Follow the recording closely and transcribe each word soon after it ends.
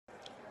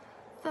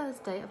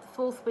Thursday of the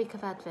fourth week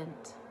of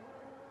Advent.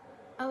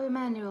 O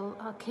Emmanuel,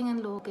 our King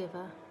and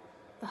Lawgiver,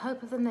 the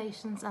hope of the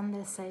nations and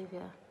their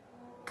Saviour,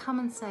 come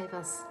and save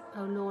us,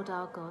 O Lord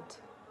our God.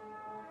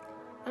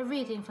 A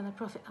reading from the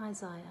prophet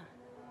Isiah.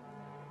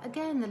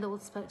 Again the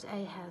Lord spoke to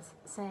Ahaz,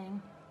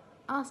 saying,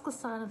 Ask a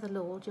sign of the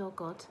Lord your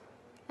God.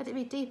 Let it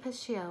be deep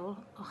as Sheol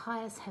or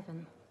high as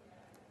heaven.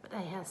 But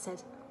Ahaz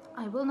said,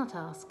 I will not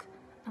ask,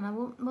 and I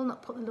will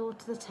not put the Lord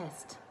to the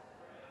test.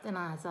 Then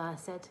Isaiah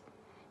said,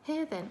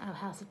 Hear then, O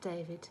house of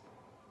David,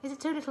 is it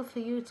too little for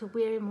you to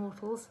weary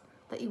mortals,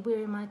 that you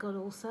weary my God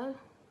also?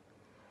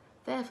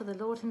 Therefore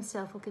the Lord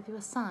himself will give you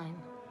a sign.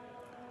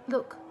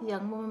 Look, the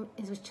young woman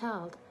is with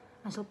child,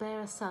 and shall bear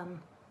a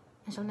son,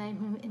 and shall name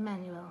him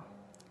Emmanuel.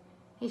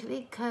 He shall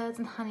eat curds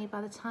and honey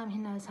by the time he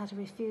knows how to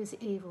refuse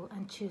the evil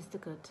and choose the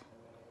good.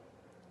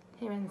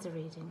 Here ends the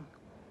reading.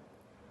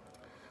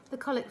 The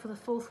Collect for the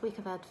fourth week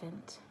of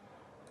Advent.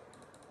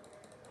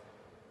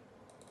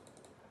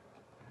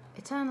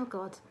 Eternal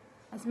God,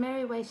 as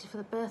Mary waited for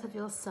the birth of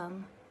your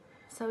Son,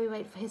 so we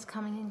wait for his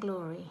coming in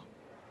glory.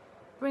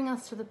 Bring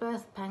us through the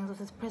birth pangs of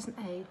this present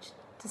age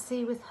to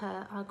see with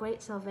her our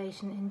great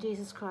salvation in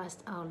Jesus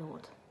Christ our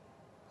Lord.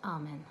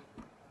 Amen.